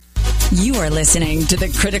You are listening to the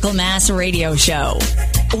Critical Mass Radio Show,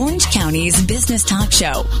 Orange County's business talk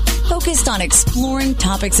show, focused on exploring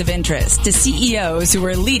topics of interest to CEOs who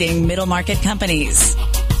are leading middle market companies.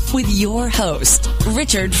 With your host,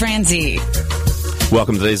 Richard Franzi.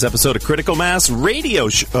 Welcome to today's episode of Critical Mass Radio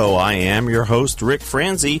Show. I am your host, Rick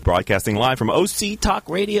Franzi, broadcasting live from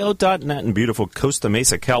OCTalkRadio.net in beautiful Costa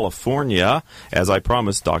Mesa, California. As I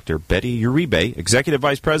promised, Dr. Betty Uribe, Executive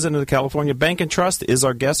Vice President of the California Bank and Trust, is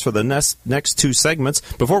our guest for the next two segments.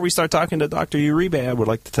 Before we start talking to Dr. Uribe, I would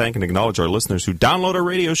like to thank and acknowledge our listeners who download our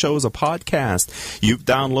radio show as a podcast. You've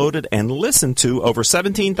downloaded and listened to over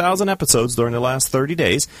 17,000 episodes during the last 30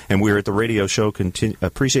 days, and we are at the radio show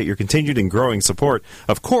appreciate your continued and growing support.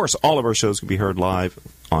 Of course, all of our shows can be heard live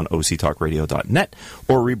on OCTalkRadio.net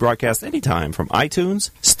or rebroadcast anytime from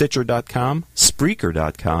iTunes, Stitcher.com,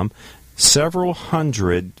 Spreaker.com, several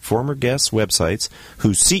hundred former guests' websites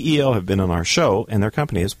whose CEO have been on our show, and their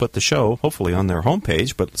company has put the show, hopefully on their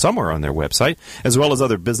homepage, but somewhere on their website, as well as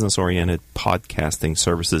other business-oriented podcasting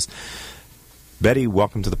services. Betty,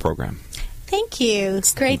 welcome to the program. Thank you.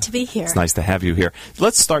 It's great to be here. It's nice to have you here.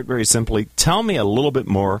 Let's start very simply. Tell me a little bit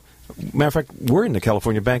more. Matter of fact, we're in the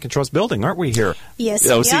California Bank and Trust building, aren't we here? Yes,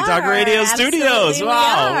 we are. OC Talk Radio Studios.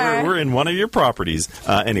 Wow, we we're in one of your properties.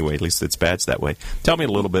 Anyway, at least it's badged that way. Tell me a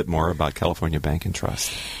little bit more about California Bank and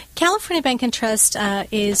Trust. California Bank and Trust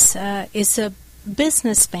is a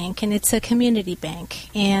business bank, and it's a community bank,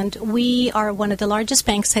 and we are one of the largest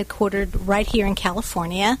banks headquartered right here in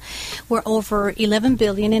California. We're over $11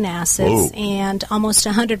 billion in assets. Whoa. And almost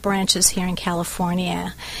 100 branches here in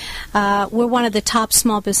California. We're one of the top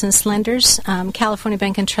small business lenders. California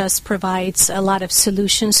Bank and Trust provides a lot of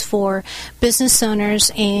solutions for business owners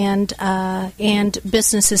and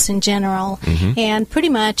businesses in general. Mm-hmm. And pretty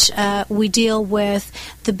much we deal with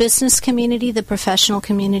the business community, the professional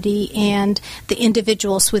community, and the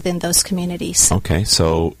individuals within those communities. Okay,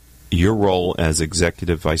 so your role as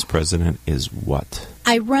Executive Vice President is what?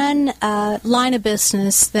 I run a line of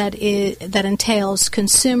business that entails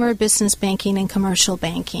consumer, business banking, and commercial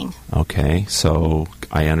banking. Okay, so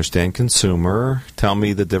I understand consumer. Tell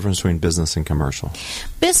me the difference between business and commercial.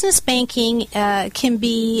 Business banking can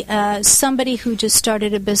be somebody who just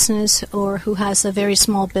started a business or who has a very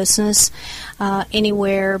small business,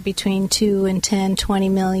 anywhere between 2 and 10, 20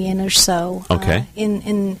 million or so. Okay.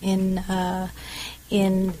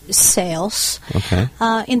 In sales. Okay.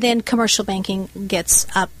 And then commercial banking gets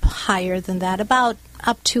up higher than that,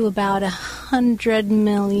 up to about 100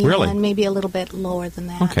 million, really? Maybe a little bit lower than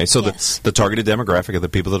that. Okay, so yes. the targeted demographic of the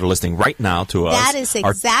people that are listening right now to us that is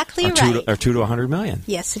exactly right. Are 2 to 100 million.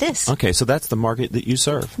 Yes, it is. Okay, so that's the market that you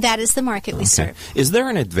serve. That is the market we serve. Is there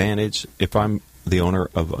an advantage if I'm the owner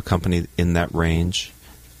of a company in that range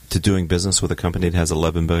to doing business with a company that has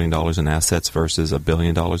 $11 billion in assets versus $1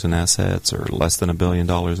 billion in assets or less than $1 billion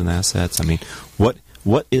in assets? I mean, what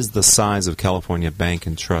is the size of California Bank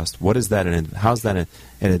and Trust? What is that? How's that an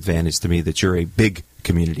advantage to me that you're a big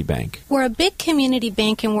community bank? We're a big community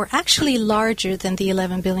bank, and we're actually larger than the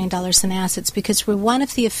 $11 billion in assets because we're one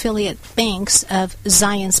of the affiliate banks of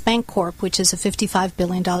Zions Bancorp, which is a $55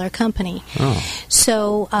 billion company. Oh.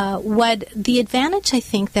 So what the advantage I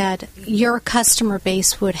think that your customer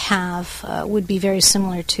base would have would be very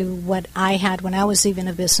similar to what I had when I was even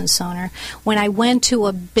a business owner. When I went to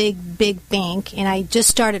a big bank, and I just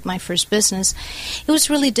started my first business, it was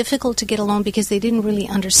really difficult to get a loan because they didn't really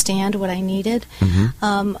understand what I needed. Mm-hmm.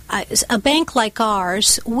 A bank like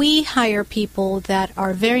ours, we hire people that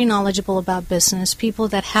are very knowledgeable about business, people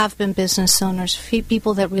that have been business owners,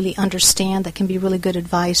 people that really understand, that can be really good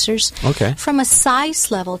advisors. Okay. From a size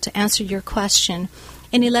level, to answer your question,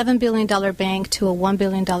 an $11 billion bank to a $1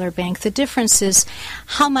 billion bank, the difference is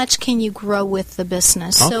how much can you grow with the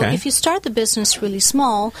business. Okay. So if you start the business really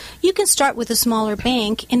small, you can start with a smaller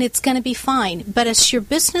bank and it's going to be fine. But as your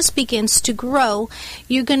business begins to grow,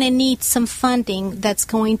 you're going to need some funding that's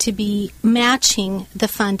going to be matching the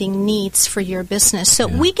funding needs for your business. So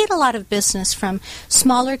we get a lot of business from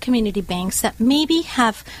smaller community banks that maybe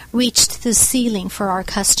have reached the ceiling for our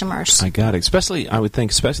customers. I got it. I would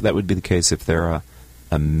think that would be the case if they're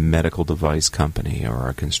a medical device company or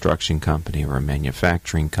a construction company or a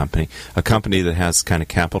manufacturing company, a company that has kind of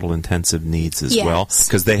capital-intensive needs as well,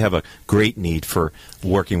 because they have a great need for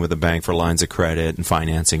working with a bank for lines of credit and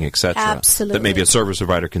financing, etc. Absolutely. That maybe a service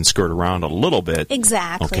provider can skirt around a little bit.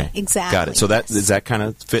 Exactly. Okay. Exactly. Got it. So does that kind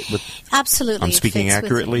of fit with... Absolutely. I'm speaking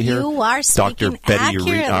accurately here? You are speaking Dr. Betty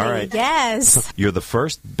accurately. Uribe. All right. Yes. You're the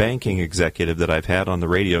first banking executive that I've had on the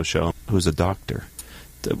radio show who's a doctor.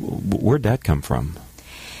 Where'd that come from?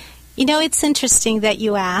 You know, it's interesting that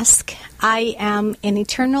you ask. I am an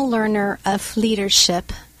eternal learner of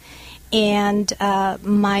leadership. And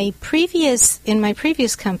in my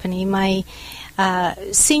previous company, my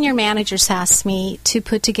senior managers asked me to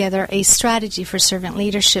put together a strategy for servant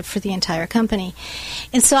leadership for the entire company.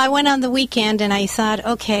 And so I went on the weekend and I thought,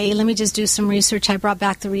 okay, let me just do some research. I brought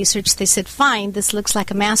back the research. They said, fine, this looks like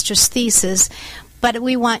a master's thesis, but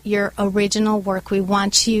we want your original work. We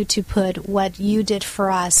want you to put what you did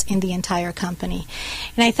for us in the entire company.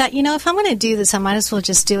 And I thought, if I'm going to do this, I might as well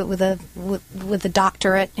just do it with a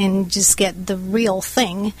doctorate and just get the real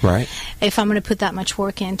thing. Right. If I'm going to put that much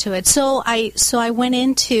work into it. So I went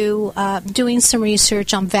into doing some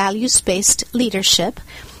research on values-based leadership.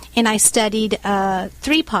 And I studied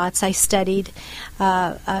 3 pots. I studied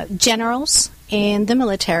generals in the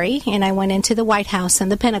military, and I went into the White House and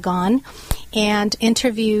the Pentagon and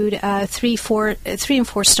interviewed 3 and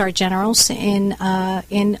 4-star generals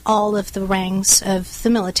in all of the ranks of the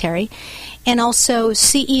military, and also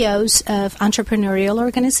CEOs of entrepreneurial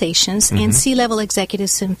organizations and C-level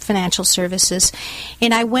executives in financial services.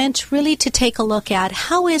 And I went really to take a look at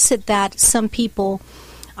how is it that some people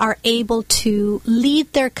are able to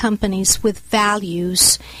lead their companies with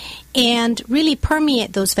values and really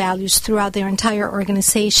permeate those values throughout their entire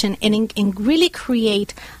organization and really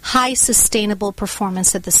create high sustainable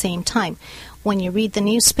performance at the same time. When you read the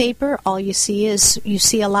newspaper, all you see is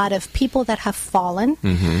a lot of people that have fallen,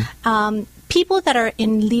 people that are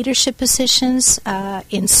in leadership positions,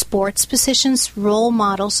 in sports positions, role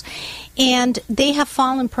models, and they have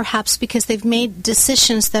fallen perhaps because they've made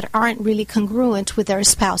decisions that aren't really congruent with their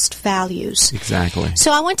espoused values. Exactly.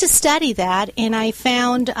 So I went to study that, and I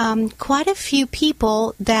found quite a few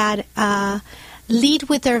people that lead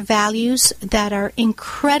with their values that are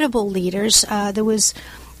incredible leaders. There was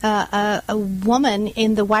a woman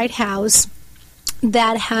in the White House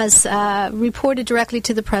that has reported directly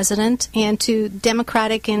to the president and to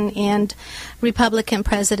Democratic and Republican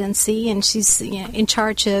presidency, and she's in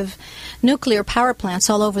charge of nuclear power plants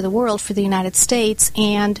all over the world for the United States.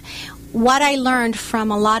 And what I learned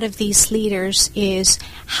from a lot of these leaders is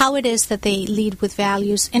how it is that they lead with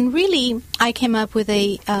values. And really, I came up with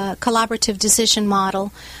a collaborative decision model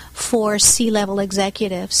for C-level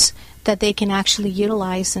executives that they can actually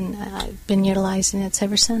utilize, and I've been utilizing it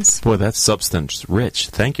ever since. Boy, that's substance rich.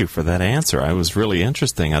 Thank you for that answer. It was really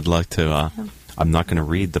interesting. I'd like to, I'm not going to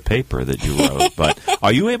read the paper that you wrote, but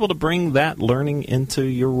are you able to bring that learning into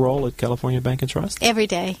your role at California Bank and Trust? Every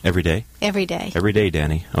day. Every day? Every day. Every day,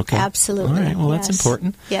 Danny. Okay. Absolutely. All right. Well, yes. That's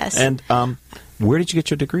important. Yes. And where did you get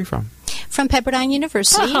your degree from? From Pepperdine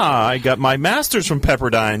University. I got my master's from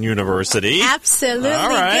Pepperdine University. Absolutely. All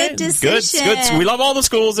right. Good decision. Good. We love all the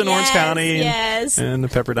schools in Orange County. Yes. And the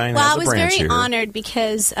Pepperdine has a branch here. Well, I was very honored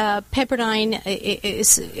because Pepperdine,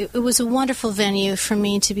 it was a wonderful venue for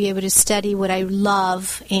me to be able to study what I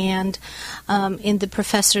love, and in the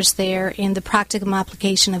professors there, in the practical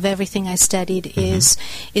application of everything I studied is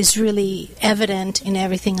really evident in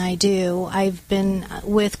everything I do. I've been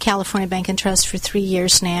with California Bank and Trust for 3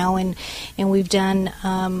 years now, and we've done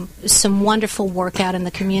some wonderful work out in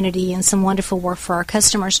the community and some wonderful work for our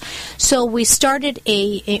customers. So we started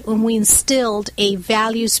we instilled a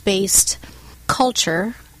values-based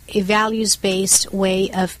culture, a values-based way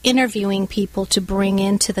of interviewing people to bring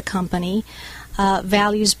into the company,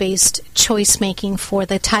 values-based choice-making for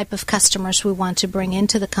the type of customers we want to bring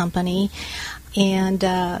into the company, and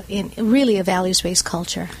really a values-based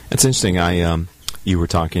culture. It's interesting. You were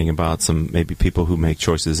talking about some maybe people who make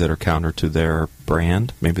choices that are counter to their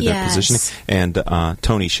brand, maybe their positioning. And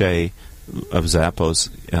Tony Hsieh of Zappos,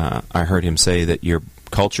 I heard him say that your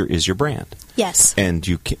culture is your brand. Yes. And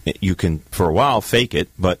you can for a while fake it,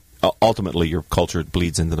 but ultimately your culture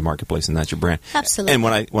bleeds into the marketplace, and that's your brand. Absolutely. And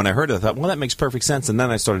when I heard it, I thought, well, that makes perfect sense. And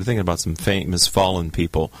then I started thinking about some famous fallen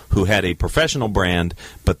people who had a professional brand,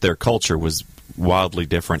 but their culture was wildly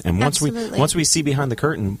different. And once we see behind the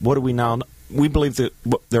curtain, what do we now? We believe that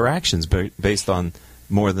their actions based on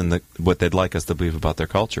more than what they'd like us to believe about their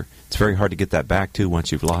culture. It's very hard to get that back, too,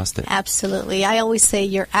 once you've lost it. Absolutely. I always say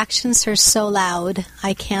your actions are so loud,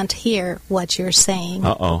 I can't hear what you're saying.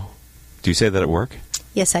 Uh-oh. Do you say that at work?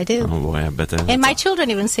 Yes, I do. Oh, boy, I bet that. And my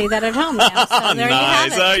children even say that at home now. So there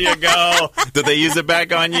nice. You have it. There you go. Did they use it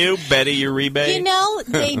back on you? Betty, your rebate? You know,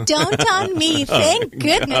 they don't on me. Thank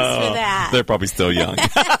goodness for that. They're probably still young.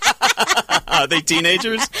 Are they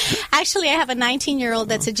teenagers? Actually, I have a 19-year-old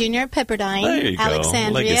that's a junior at Pepperdine, There you go.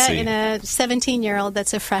 Alexandria, Legacy. and a 17-year-old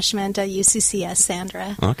that's a freshman at UCCS,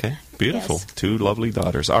 Sandra. Okay, beautiful. Yes. 2 lovely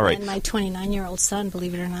daughters. All right. And my 29-year-old son,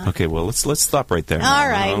 believe it or not. Okay, well, let's stop right there. All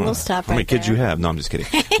right, we'll stop How many right kids there. you have? No, I'm just kidding.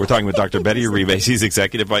 We're talking with Dr. Betty Uribe. She's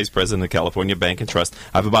Executive Vice President of California Bank and Trust.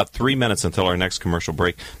 I have about 3 minutes until our next commercial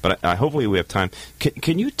break, but hopefully we have time.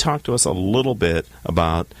 Can you talk to us a little bit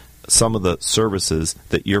about some of the services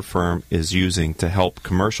that your firm is using to help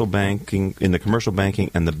commercial banking, in the commercial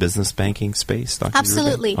banking and the business banking space, Dr.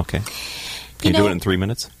 Absolutely. Uribe? Okay. Can you do it in 3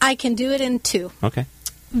 minutes? I can do it in 2. Okay.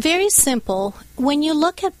 Very simple. When you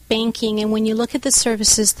look at banking and when you look at the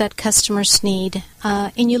services that customers need,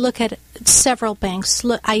 and you look at several banks,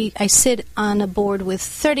 look, I sit on a board with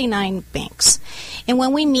 39 banks. And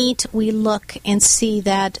when we meet, we look and see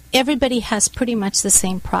that everybody has pretty much the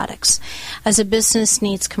same products. As a business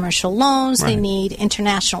needs commercial loans, they need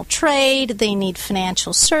international trade, they need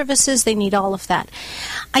financial services, they need all of that.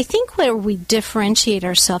 I think where we differentiate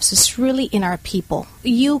ourselves is really in our people.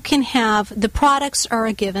 You can have, the products are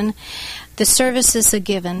a given, the service is a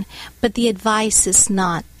given, but the advice is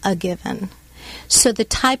not a given. So the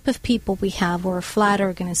type of people we have, we're a flat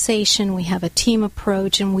organization, we have a team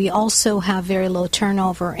approach, and we also have very low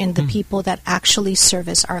turnover in the people that actually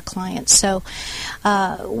service our clients. So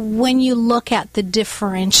when you look at the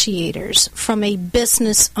differentiators from a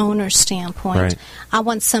business owner standpoint, I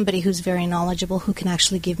want somebody who's very knowledgeable who can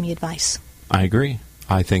actually give me advice. I agree.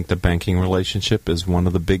 I think the banking relationship is one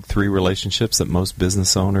of the big 3 relationships that most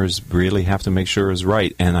business owners really have to make sure is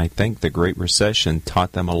right. And I think the Great Recession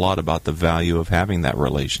taught them a lot about the value of having that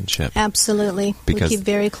relationship. Absolutely. Because we keep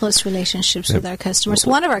very close relationships with our customers.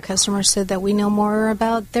 One of our customers said that we know more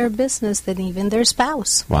about their business than even their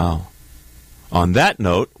spouse. Wow. On that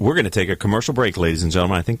note, we're going to take a commercial break, ladies and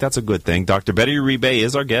gentlemen. I think that's a good thing. Dr. Betty Uribe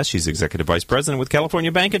is our guest. She's Executive Vice President with California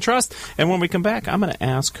Bank and Trust. And when we come back, I'm going to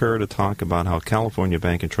ask her to talk about how California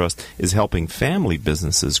Bank and Trust is helping family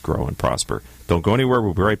businesses grow and prosper. Don't go anywhere.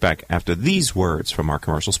 We'll be right back after these words from our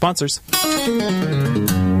commercial sponsors.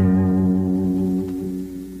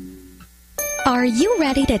 Are you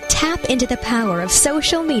ready to tap into the power of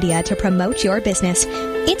social media to promote your business?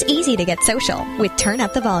 It's easy to get social with Turn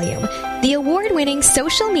Up the Volume, the award-winning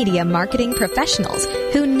social media marketing professionals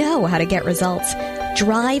who know how to get results.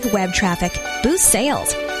 Drive web traffic, boost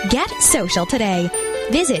sales. Get social today.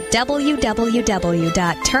 Visit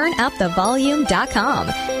www.turnupthevolume.com.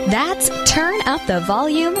 That's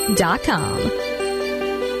turnupthevolume.com.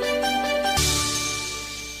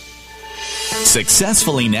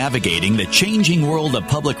 Successfully navigating the changing world of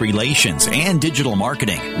public relations and digital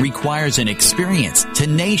marketing requires an experienced,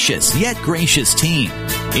 tenacious, yet gracious team.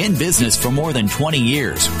 In business for more than 20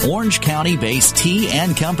 years, Orange County-based T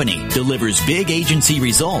 & Company delivers big agency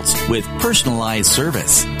results with personalized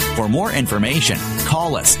service. For more information,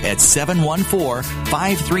 call us at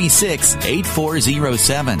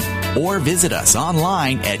 714-536-8407 or visit us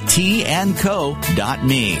online at tandco.me.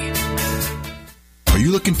 Are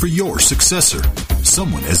you looking for your successor?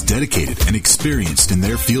 Someone as dedicated and experienced in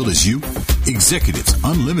their field as you? Executives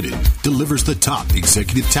Unlimited delivers the top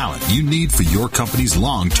executive talent you need for your company's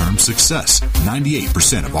long-term success.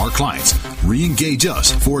 98% of our clients re-engage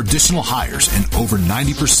us for additional hires, and over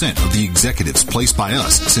 90% of the executives placed by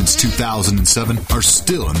us since 2007 are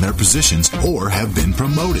still in their positions or have been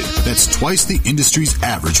promoted. That's twice the industry's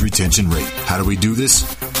average retention rate. How do we do this?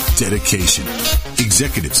 Dedication.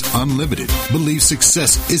 Executives Unlimited believe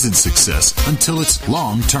success isn't success until it's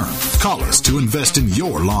long-term. Call us to invest in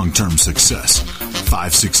your long-term success.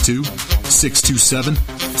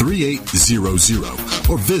 562-627-3800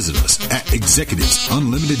 or visit us at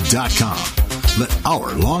executivesunlimited.com. Let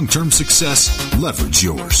our long-term success leverage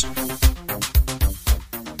yours.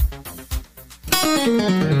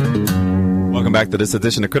 Welcome back to this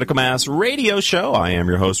edition of Critical Mass Radio Show. I am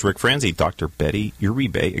your host, Rick Franzi. Dr. Betty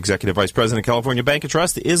Uribe, Executive Vice President of California Bank and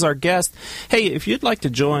Trust, is our guest. Hey, if you'd like to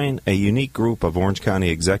join a unique group of Orange County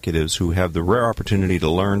executives who have the rare opportunity to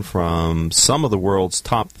learn from some of the world's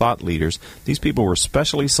top thought leaders, these people were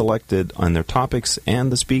specially selected on their topics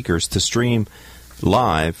and the speakers to stream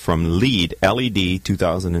live from LEAD, L-E-D,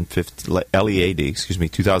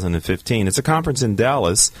 2015. It's a conference in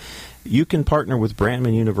Dallas. you can partner with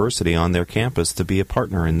Brandman University on their campus to be a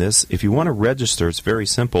partner in this. If you want to register, it's very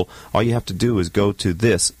simple. All you have to do is go to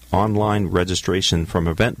this online registration from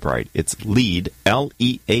Eventbrite. It's LEAD,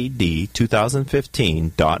 L-E-A-D,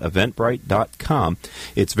 2015.eventbrite.com.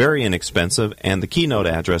 It's very inexpensive, and the keynote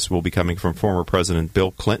address will be coming from former President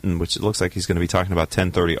Bill Clinton, which it looks like he's going to be talking about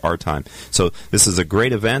 10:30 our time. So this is a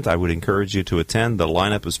great event. I would encourage you to attend. The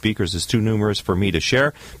lineup of speakers is too numerous for me to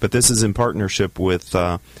share, but this is in partnership with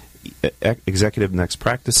Executive Next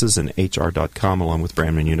Practices and HR.com along with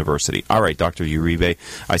Brandman University. All right, Dr. Uribe,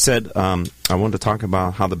 I said I wanted to talk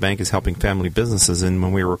about how the bank is helping family businesses, and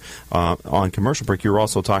when we were on commercial break, you were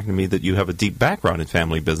also talking to me that you have a deep background in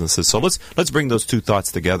family businesses. So let's bring those two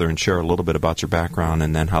thoughts together and share a little bit about your background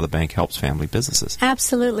and then how the bank helps family businesses.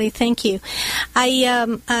 Absolutely, thank you.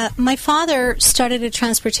 My father started a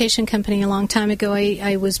transportation company a long time ago.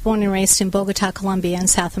 I was born and raised in Bogota, Colombia, in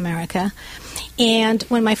South America. And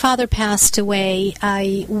when my father passed away,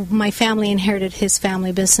 my family inherited his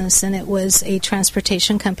family business, and it was a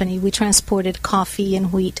transportation company. We transported coffee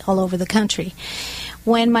and wheat all over the country.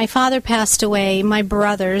 When my father passed away, my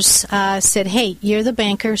brothers said, hey, you're the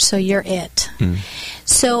banker, so you're it.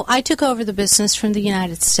 So I took over the business from the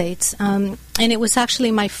United States, and it was actually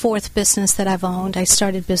my fourth business that I've owned. I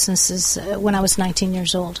started businesses when I was 19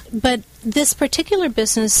 years old. But this particular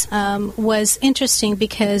business was interesting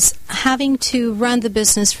because having to run the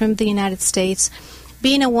business from the United States,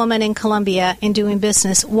 being a woman in Colombia and doing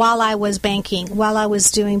business while I was doing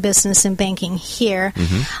business and banking here,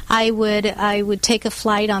 I would take a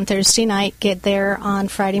flight on Thursday night, get there on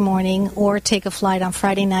Friday morning, or take a flight on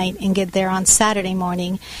Friday night and get there on Saturday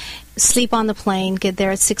morning, sleep on the plane, get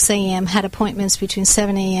there at 6 a.m., had appointments between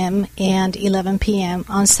 7 a.m. and 11 p.m.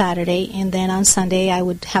 on Saturday, and then on Sunday I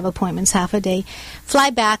would have appointments half a day, fly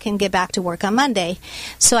back and get back to work on Monday.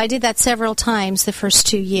 So I did that several times the first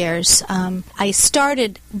 2 years. I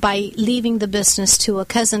started by leaving the business to a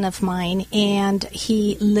cousin of mine, and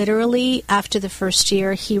he literally, after the first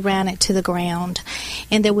year, he ran it to the ground,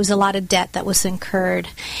 and there was a lot of debt that was incurred.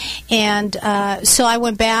 And so I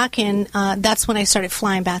went back, and that's when I started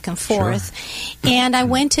flying back and forth. Sure. And I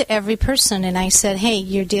went to every person and I said, hey,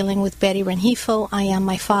 you're dealing with Betty Rengifo. I am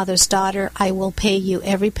my father's daughter. I will pay you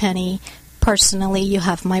every penny. Personally, you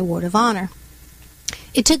have my word of honor.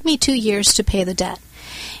 It took me 2 years to pay the debt.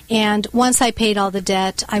 And once I paid all the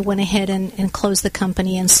debt, I went ahead and closed the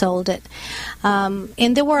company and sold it.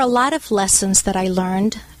 And there were a lot of lessons that I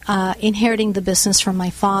learned inheriting the business from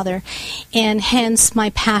my father, and hence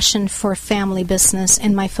my passion for family business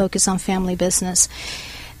and my focus on family business.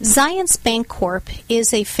 Zions Bancorp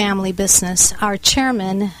is a family business. Our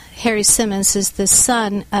chairman, Harry Simmons, is the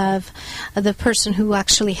son of the person who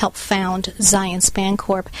actually helped found Zions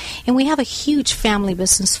Bancorp. And we have a huge family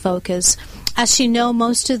business focus. As you know,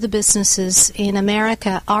 most of the businesses in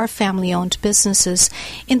America are family-owned businesses,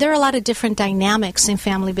 and there are a lot of different dynamics in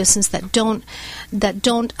family business that don't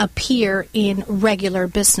appear in regular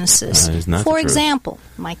businesses. For example,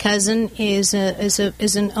 my cousin is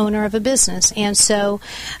an owner of a business, and so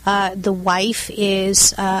the wife is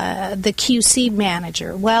the QC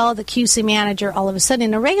manager. Well, the QC manager, all of a sudden,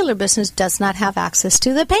 in a regular business, does not have access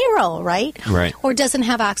to the payroll, right? Right. Or doesn't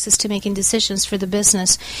have access to making decisions for the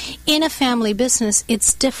business. In a family business,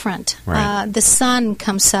 it's different. Right. The son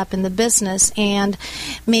comes up in the business, and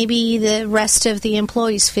maybe the rest of the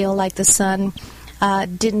employees feel like the son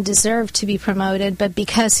didn't deserve to be promoted, but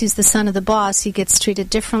because he's the son of the boss, he gets treated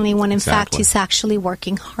differently when in fact he's actually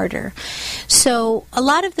working harder. So a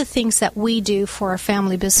lot of the things that we do for our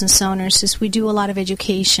family business owners is we do a lot of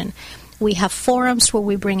education. We have forums where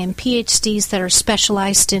we bring in PhDs that are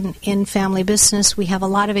specialized in family business. We have a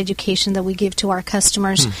lot of education that we give to our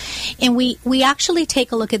customers. And we actually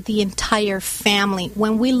take a look at the entire family.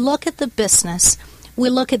 When we look at the business, we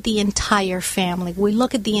look at the entire family. We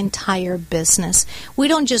look at the entire business. We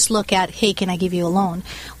don't just look at, hey, can I give you a loan?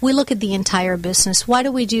 We look at the entire business. Why do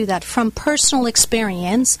we do that? From personal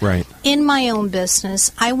experience, right. In my own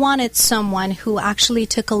business, I wanted someone who actually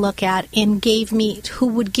took a look at and who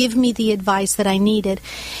would give me the advice that I needed,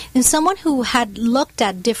 and someone who had looked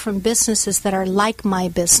at different businesses that are like my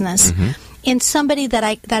business. And somebody that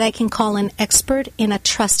I can call an expert and a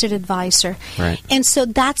trusted advisor. Right. And so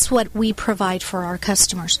that's what we provide for our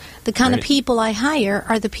customers. The kind of people I hire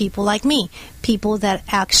are the people like me, people that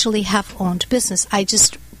actually have owned business. I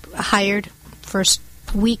just hired, first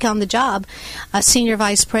week on the job, a senior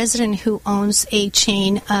vice president who owns a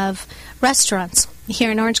chain of restaurants here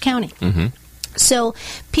in Orange County. So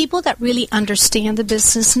people that really understand the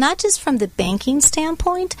business, not just from the banking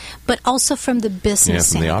standpoint, but also from the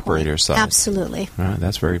business from the standpoint. operator side. Absolutely. All right,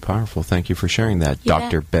 that's very powerful. Thank you for sharing that. You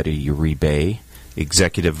Dr. bet. Betty Uribe,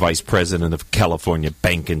 Executive Vice President of California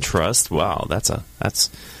Bank and Trust. Wow, that's a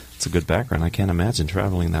good background. I can't imagine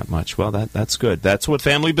traveling that much. Well, that's good. That's what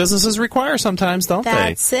family businesses require sometimes, don't they?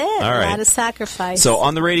 That's it. All right. A lot of sacrifice. So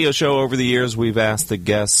on the radio show over the years, we've asked the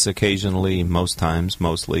guests occasionally,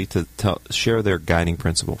 mostly, to share their guiding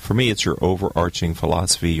principle. For me, it's your overarching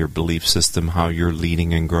philosophy, your belief system, how you're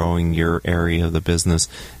leading and growing your area of the business.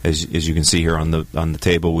 As you can see here on the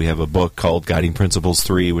table, we have a book called Guiding Principles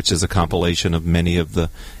 3, which is a compilation of many of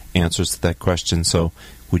the answers to that question. So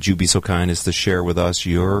would you be so kind as to share with us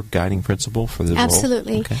your guiding principle for the role?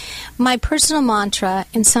 Absolutely. Okay. My personal mantra,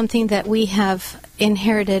 and something that we have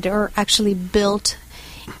inherited or actually built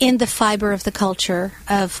in the fiber of the culture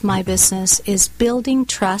of my business, is building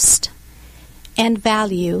trust and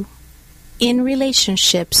value in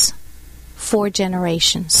relationships for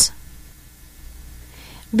generations.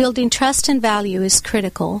 Building trust and value is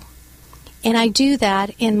critical, and I do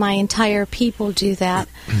that, and my entire people do that.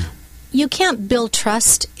 You can't build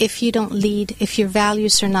trust if you don't lead, if your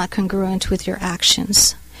values are not congruent with your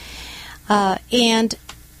actions. And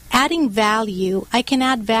adding value, I can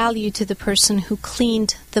add value to the person who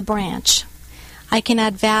cleaned the branch. I can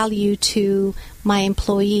add value to my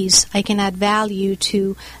employees. I can add value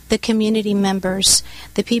to the community members,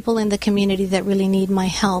 the people in the community that really need my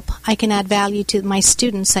help. I can add value to my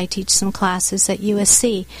students. I teach some classes at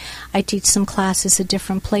USC. I teach some classes at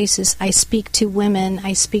different places. I speak to women.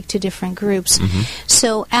 I speak to different groups.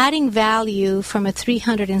 So adding value from a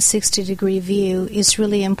 360-degree view is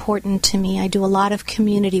really important to me. I do a lot of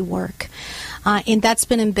community work. And that's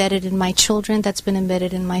been embedded in my children, that's been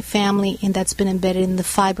embedded in my family, and that's been embedded in the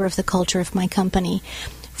fiber of the culture of my company.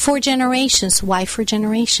 For generations. Why for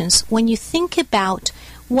generations? When you think about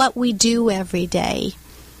what we do every day,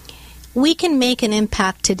 we can make an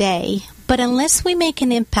impact today, but unless we make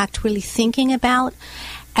an impact really thinking about,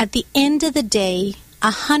 at the end of the day,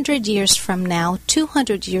 100 years from now,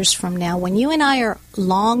 200 years from now, when you and I are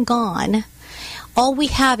long gone, all we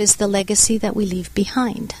have is the legacy that we leave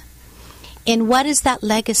behind. And what is that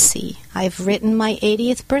legacy? I've written my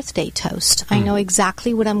 80th birthday toast. I know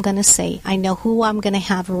exactly what I'm going to say. I know who I'm going to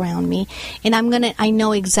have around me. And I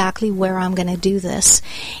know exactly where I'm going to do this.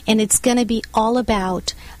 And it's going to be all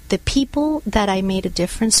about the people that I made a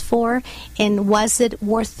difference for, and was it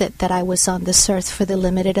worth it that I was on this earth for the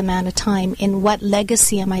limited amount of time, and what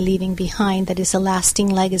legacy am I leaving behind that is a lasting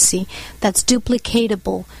legacy that's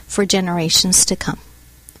duplicatable for generations to come.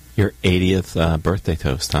 Your 80th birthday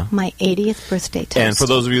toast, huh? My 80th birthday toast. And for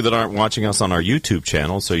those of you that aren't watching us on our YouTube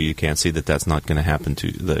channel, so you can't see that's not going to happen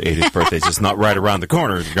to the 80th birthday. It's just not right around the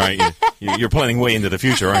corner. You're planning way into the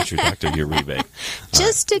future, aren't you, Dr. Uribe?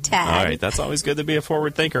 Just a tad. All right. That's always good to be a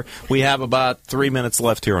forward thinker. We have about 3 minutes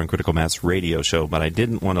left here on Critical Mass Radio Show, but I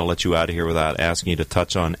didn't want to let you out of here without asking you to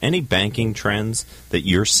touch on any banking trends that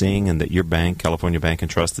you're seeing and that your bank, California Bank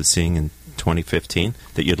and Trust, is seeing in 2015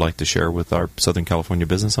 that you'd like to share with our Southern California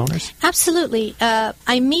business owners? Absolutely.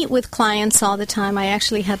 I meet with clients all the time. I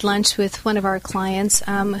actually had lunch with one of our clients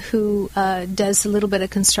who does a little bit of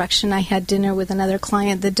construction. I had dinner with another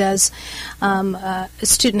client that does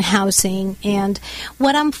student housing. And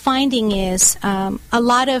what I'm finding is a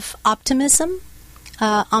lot of optimism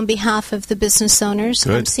on behalf of the business owners.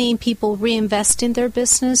 Good. I'm seeing people reinvest in their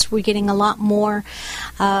business. We're getting a lot more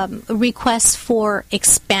requests for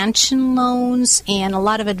expansion loans and a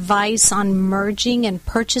lot of advice on merging and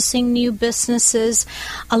purchasing new businesses.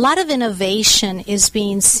 A lot of innovation is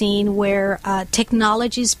being seen where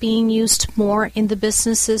technology is being used more in the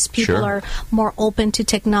businesses. People Sure. are more open to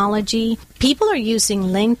technology. People are using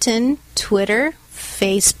LinkedIn, Twitter,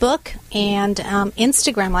 Facebook, and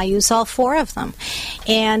Instagram. I use all four of them.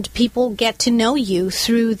 And people get to know you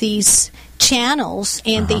through these channels,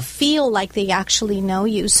 and they feel like they actually know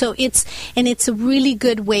you. So it's a really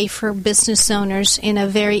good way for business owners, in a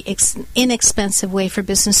very inexpensive way for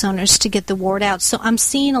business owners to get the word out. So I'm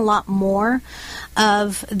seeing a lot more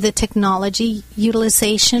of the technology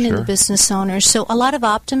utilization in the business owners. So a lot of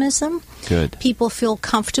optimism. Good. People feel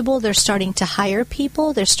comfortable. They're starting to hire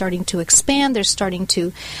people. They're starting to expand. They're starting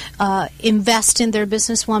to invest in their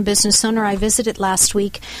business. One business owner I visited last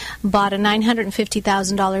week bought a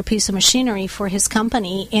 $950,000 piece of machinery for his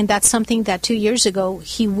company, and that's something that 2 years ago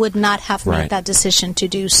he would not have Right. made that decision to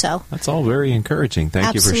do so. That's all very encouraging.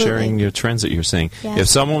 Thank you for Absolutely. sharing your trends that you're seeing. Yes. If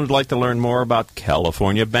someone would like to learn more about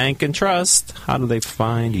California Bank and Trust, how do they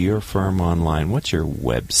find your firm online? What's your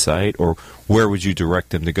website, or where would you direct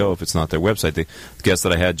them to go if it's not their website. The guest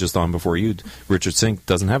that I had just on before you, Richard Sink,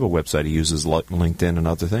 doesn't have a website. He uses LinkedIn and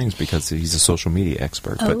other things because he's a social media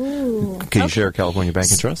expert. But can you share California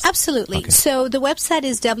Bank and Trust? Absolutely. Okay. So the website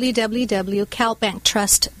is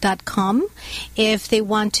www.calbanktrust.com. If they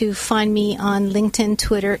want to find me on LinkedIn,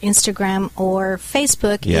 Twitter, Instagram, or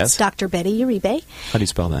Facebook, it's Dr. Betty Uribe. How do you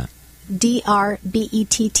spell that?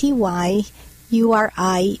 DrBettyUribe.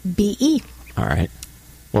 All right.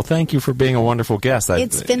 Well, thank you for being a wonderful guest.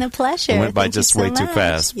 It's been a pleasure. It went by Thank just you so way too much.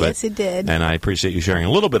 fast. But, yes, it did. And I appreciate you sharing a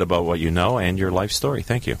little bit about what you know and your life story.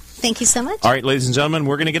 Thank you. Thank you so much. All right, ladies and gentlemen,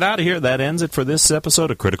 we're going to get out of here. That ends it for this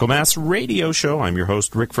episode of Critical Mass Radio Show. I'm your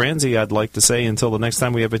host, Rick Franzi. I'd like to say until the next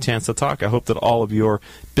time we have a chance to talk, I hope that all of your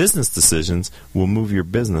business decisions will move your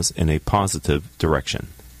business in a positive direction.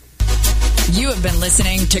 You have been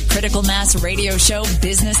listening to Critical Mass Radio Show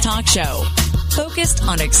Business Talk Show, focused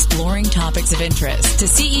on exploring topics of interest to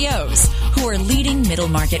CEOs who are leading middle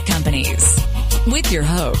market companies. With your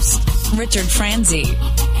host, Richard Franzi.